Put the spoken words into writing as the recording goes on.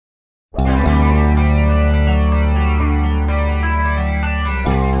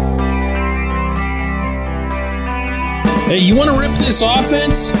Hey, you want to rip this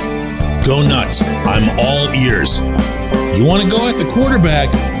offense? Go nuts. I'm all ears. You want to go at the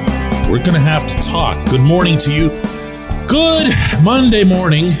quarterback? We're going to have to talk. Good morning to you. Good Monday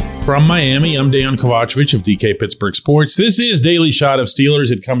morning from Miami. I'm Dejan Kovacevic of DK Pittsburgh Sports. This is Daily Shot of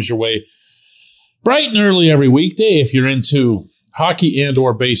Steelers. It comes your way bright and early every weekday. If you're into hockey and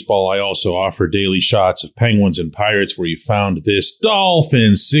or baseball, I also offer daily shots of Penguins and Pirates, where you found this.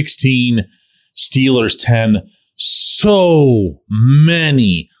 Dolphins 16, Steelers 10. So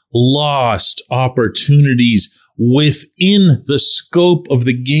many lost opportunities within the scope of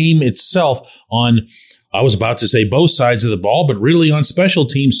the game itself on, I was about to say both sides of the ball, but really on special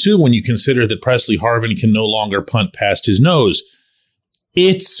teams too, when you consider that Presley Harvin can no longer punt past his nose.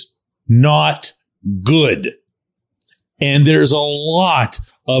 It's not good. And there's a lot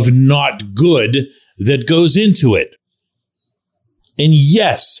of not good that goes into it. And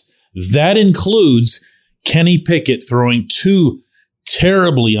yes, that includes Kenny Pickett throwing two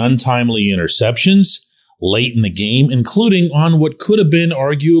terribly untimely interceptions late in the game, including on what could have been,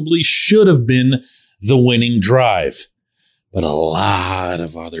 arguably should have been, the winning drive. But a lot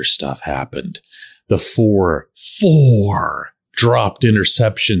of other stuff happened. The four dropped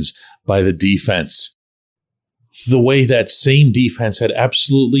interceptions by the defense. The way that same defense had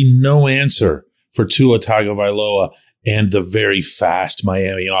absolutely no answer for Tua Tagovailoa and the very fast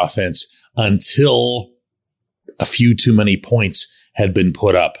Miami offense until a few too many points had been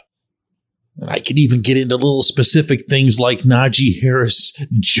put up. And I could even get into little specific things like Najee Harris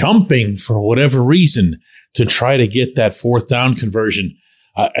jumping for whatever reason to try to get that fourth down conversion.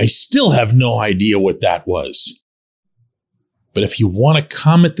 I still have no idea what that was. But if you want to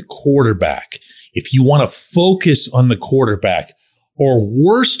come at the quarterback, if you want to focus on the quarterback, or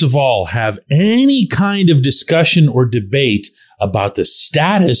worst of all, have any kind of discussion or debate about the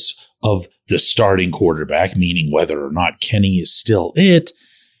status of the starting quarterback, meaning whether or not Kenny is still it,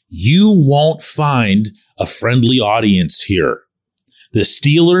 you won't find a friendly audience here. The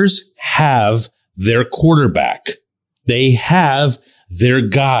Steelers have their quarterback. They have their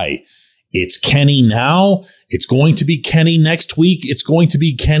guy. It's Kenny now. It's going to be Kenny next week. It's going to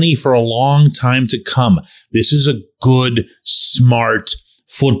be Kenny for a long time to come. This is a good, smart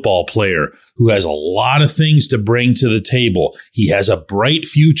football player who has a lot of things to bring to the table. He has a bright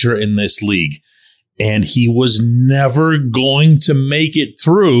future in this league, and he was never going to make it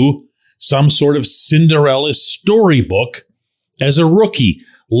through some sort of Cinderella storybook as a rookie,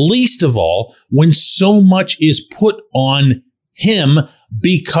 least of all when so much is put on him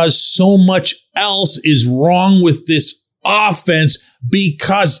because so much else is wrong with this offense,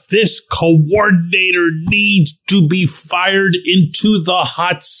 because this coordinator needs to be fired into the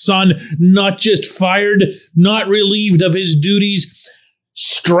hot sun, not just fired, not relieved of his duties,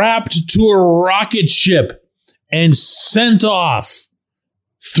 strapped to a rocket ship and sent off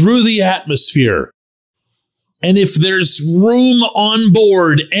through the atmosphere. And if there's room on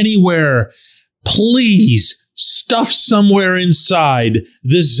board anywhere, please stuff somewhere inside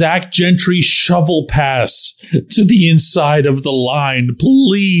the Zach Gentry shovel pass to the inside of the line.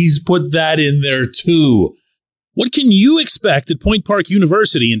 Please put that in there too. What can you expect at Point Park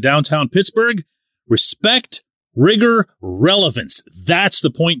University in downtown Pittsburgh? Respect, rigor, relevance. That's the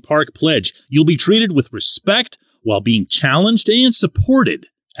Point Park pledge. You'll be treated with respect while being challenged and supported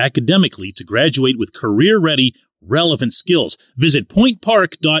academically to graduate with career-ready, relevant skills. Visit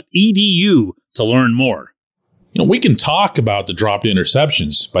pointpark.edu to learn more. You know, we can talk about the dropped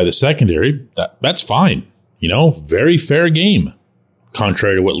interceptions by the secondary. That's fine. You know, very fair game.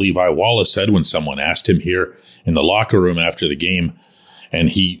 Contrary to what Levi Wallace said when someone asked him here in the locker room after the game, and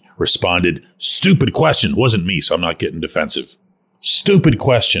he responded, "Stupid question." Wasn't me, so I'm not getting defensive. Stupid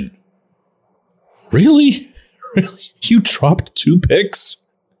question. Really? Really? You dropped 2 picks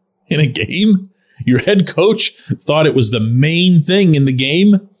in a game? Your head coach thought it was the main thing in the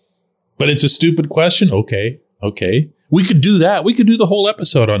game, but it's a stupid question? Okay. We could do that. We could do the whole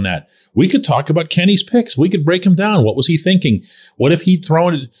episode on that. We could talk about Kenny's picks. We could break him down. What was he thinking? What if he'd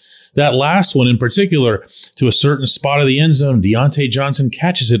thrown that last one in particular to a certain spot of the end zone? Deontay Johnson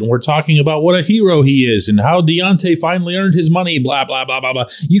catches it, and we're talking about what a hero he is and how Deontay finally earned his money, blah, blah, blah, blah, blah.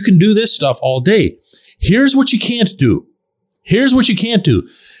 You can do this stuff all day. Here's what you can't do.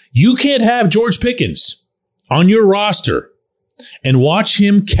 You can't have George Pickens on your roster and watch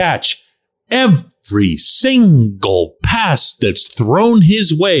him catch every single pass that's thrown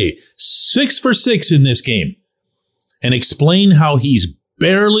his way, 6 for 6 in this game, and explain how he's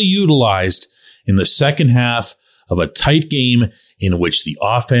barely utilized in the second half of a tight game in which the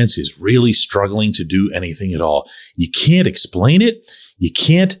offense is really struggling to do anything at all. You can't explain it. You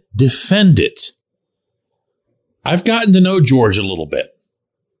can't defend it. I've gotten to know George a little bit.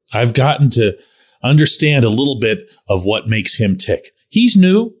 I've gotten to understand a little bit of what makes him tick. He's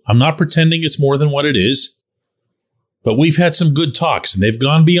new. I'm not pretending it's more than what it is. But we've had some good talks, and they've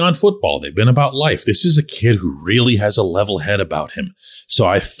gone beyond football. They've been about life. This is a kid who really has a level head about him. So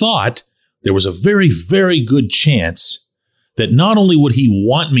I thought there was a very, very good chance that not only would he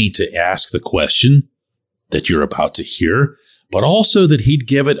want me to ask the question that you're about to hear, but also that he'd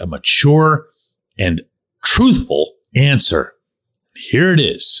give it a mature and truthful answer. Here it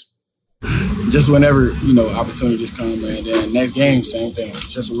is. Just whenever, opportunities come, man. Then next game, same thing.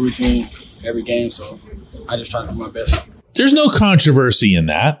 It's just a routine every game, so I just try to do my best. There's no controversy in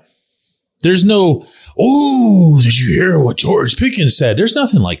that. There's no, did you hear what George Pickens said? There's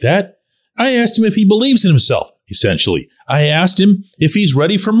nothing like that. I asked him if he believes in himself, essentially. I asked him if he's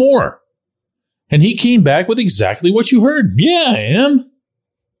ready for more. And he came back with exactly what you heard. Yeah, I am.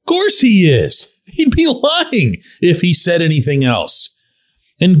 Of course he is. He'd be lying if he said anything else.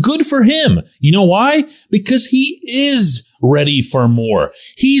 And good for him. You know why? Because he is ready for more.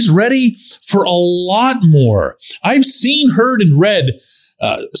 He's ready for a lot more. I've seen, heard, and read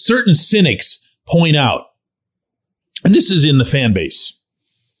certain cynics point out, and this is in the fan base,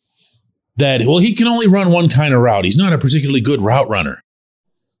 that, he can only run one kind of route. He's not a particularly good route runner.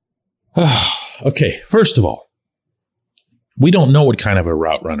 Okay, first of all, we don't know what kind of a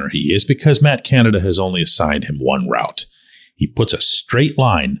route runner he is because Matt Canada has only assigned him one route. He puts a straight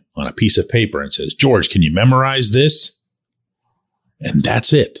line on a piece of paper and says, George, can you memorize this? And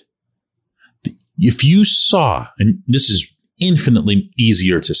that's it. If you saw, and this is infinitely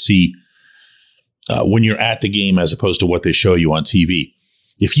easier to see when you're at the game as opposed to what they show you on TV.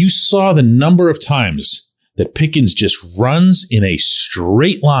 If you saw the number of times that Pickens just runs in a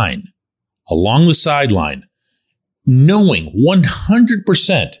straight line along the sideline, knowing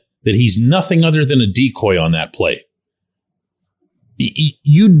 100% that he's nothing other than a decoy on that play,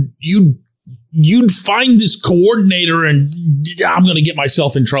 you'd find this coordinator and I'm going to get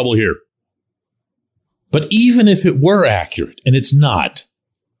myself in trouble here. But even if it were accurate, and it's not,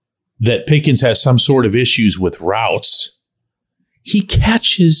 that Pickens has some sort of issues with routes, he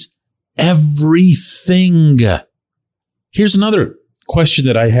catches everything. Here's another question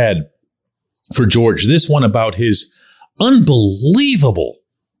that I had for George. This one about his unbelievable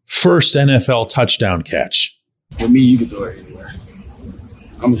first NFL touchdown catch. With me, you can throw it anywhere.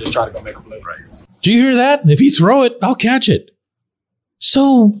 I'm going to just try to go make a play right. Do you hear that? If you throw it, I'll catch it.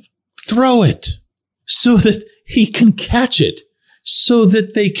 So throw it so that he can catch it, so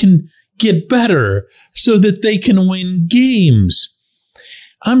that they can get better, so that they can win games.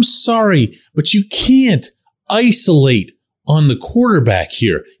 I'm sorry, but you can't isolate on the quarterback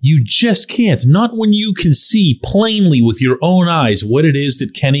here. You just can't. Not when you can see plainly with your own eyes what it is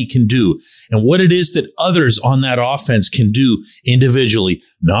that Kenny can do and what it is that others on that offense can do individually.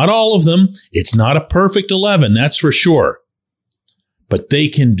 Not all of them. It's not a perfect 11, that's for sure. But they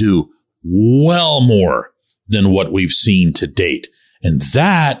can do well more than what we've seen to date. And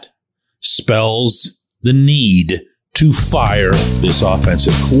that spells the need to fire this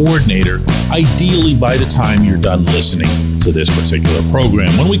offensive coordinator, ideally by the time you're done listening to this particular program.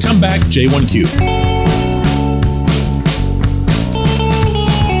 When we come back, J1Q.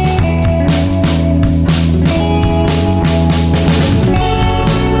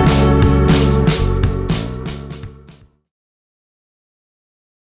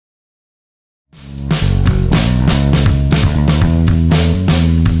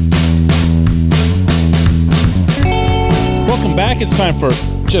 It's time for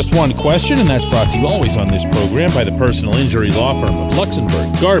Just One Question, and that's brought to you always on this program by the personal injury law firm of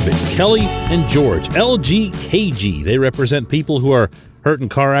Luxembourg, Garbutt, Kelly, and George, LGKG. They represent people who are hurt in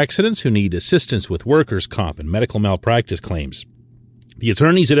car accidents, who need assistance with workers' comp and medical malpractice claims. The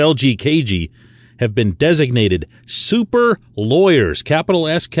attorneys at LGKG have been designated super lawyers, capital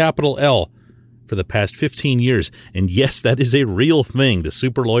S, capital L, for the past 15 years. And yes, that is a real thing. The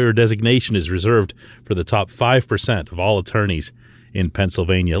super lawyer designation is reserved for the top 5% of all attorneys in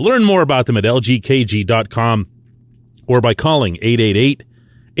Pennsylvania. Learn more about them at lgkg.com or by calling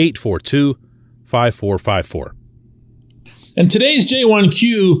 888-842-5454. And today's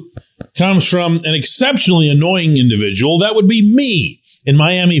J1Q comes from an exceptionally annoying individual. That would be me in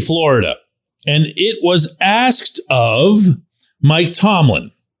Miami, Florida. And it was asked of Mike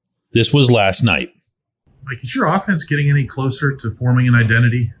Tomlin. This was last night. Mike, is your offense getting any closer to forming an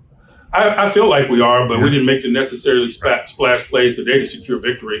identity? I feel like we are, but we didn't make the necessarily splash plays today to secure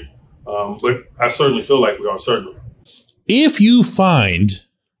victory. But I certainly feel like we are, certainly. If you find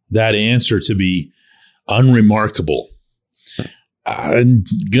that answer to be unremarkable, I'm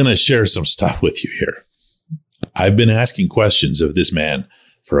going to share some stuff with you here. I've been asking questions of this man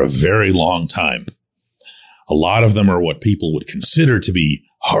for a very long time. A lot of them are what people would consider to be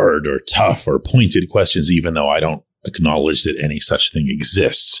hard or tough or pointed questions, even though I don't acknowledge that any such thing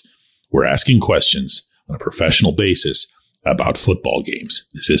exists. We're asking questions on a professional basis about football games.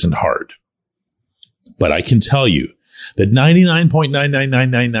 This isn't hard. But I can tell you that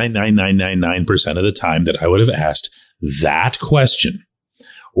 99.9999999% of the time that I would have asked that question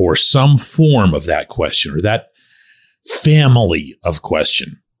or some form of that question or that family of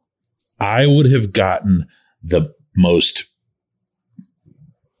question, I would have gotten the most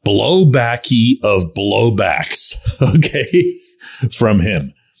blowbacky of blowbacks, okay, from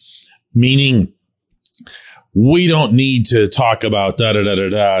him. Meaning, we don't need to talk about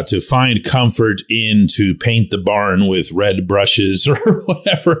to find comfort in to paint the barn with red brushes or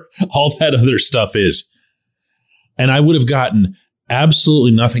whatever all that other stuff is. And I would have gotten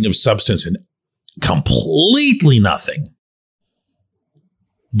absolutely nothing of substance and completely nothing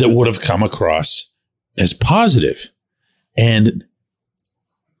that would have come across as positive. And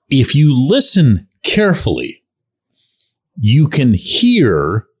if you listen carefully, you can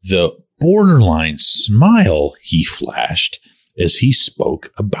hear the borderline smile he flashed as he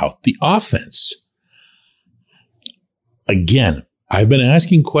spoke about the offense. Again, I've been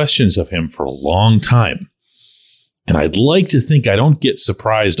asking questions of him for a long time, and I'd like to think I don't get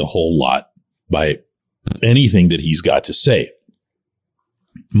surprised a whole lot by anything that he's got to say,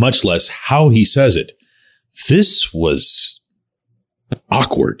 much less how he says it. This was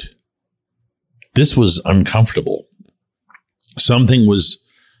awkward. This was uncomfortable. Something was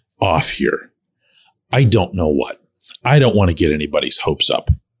off here. I don't know what. I don't want to get anybody's hopes up,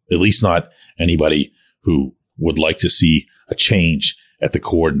 at least not anybody who would like to see a change at the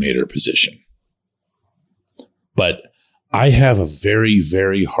coordinator position. But I have a very,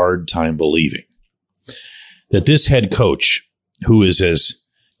 very hard time believing that this head coach, who is as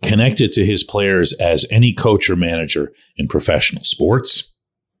connected to his players as any coach or manager in professional sports,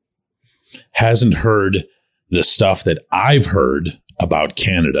 hasn't heard the stuff that I've heard about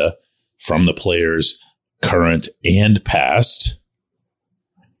Canada from the players current and past,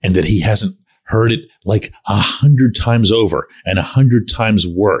 and that he hasn't heard it like 100 times over and 100 times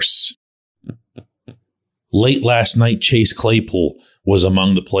worse. Late last night, Chase Claypool was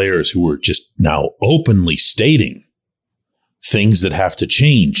among the players who were just now openly stating things that have to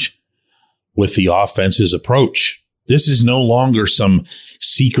change with the offense's approach. This is no longer some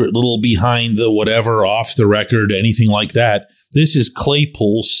secret little behind the whatever, off the record, anything like that. This is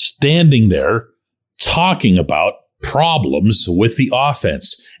Claypool standing there talking about problems with the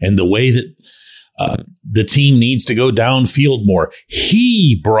offense and the way that the team needs to go downfield more.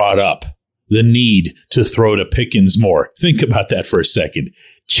 He brought up the need to throw to Pickens more. Think about that for a second.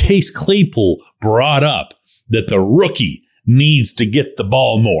 Chase Claypool brought up that the rookie needs to get the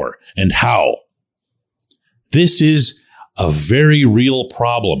ball more, and how. This is a very real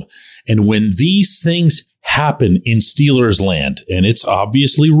problem. And when these things happen in Steelers land, and it's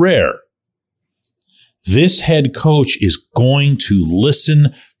obviously rare, this head coach is going to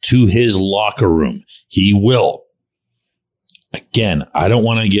listen to his locker room. He will. Again, I don't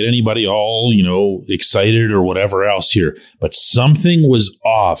want to get anybody all, excited or whatever else here, but something was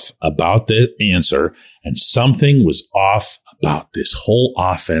off about the answer, and something was off about this whole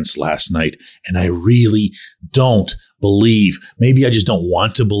offense last night. And I really don't believe, maybe I just don't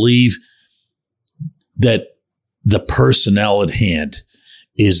want to believe, that the personnel at hand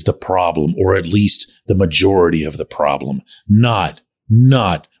is the problem, or at least the majority of the problem. Not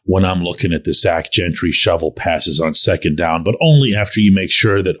when I'm looking at the Zach Gentry shovel passes on second down, but only after you make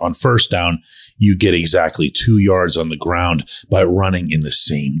sure that on first down, you get exactly 2 yards on the ground by running in the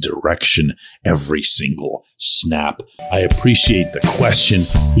same direction every single snap. I appreciate the question,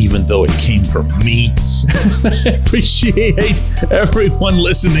 even though it came from me. I appreciate everyone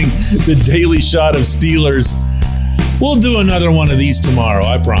listening to Daily Shot of Steelers. We'll do another one of these tomorrow,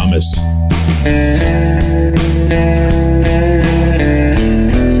 I promise.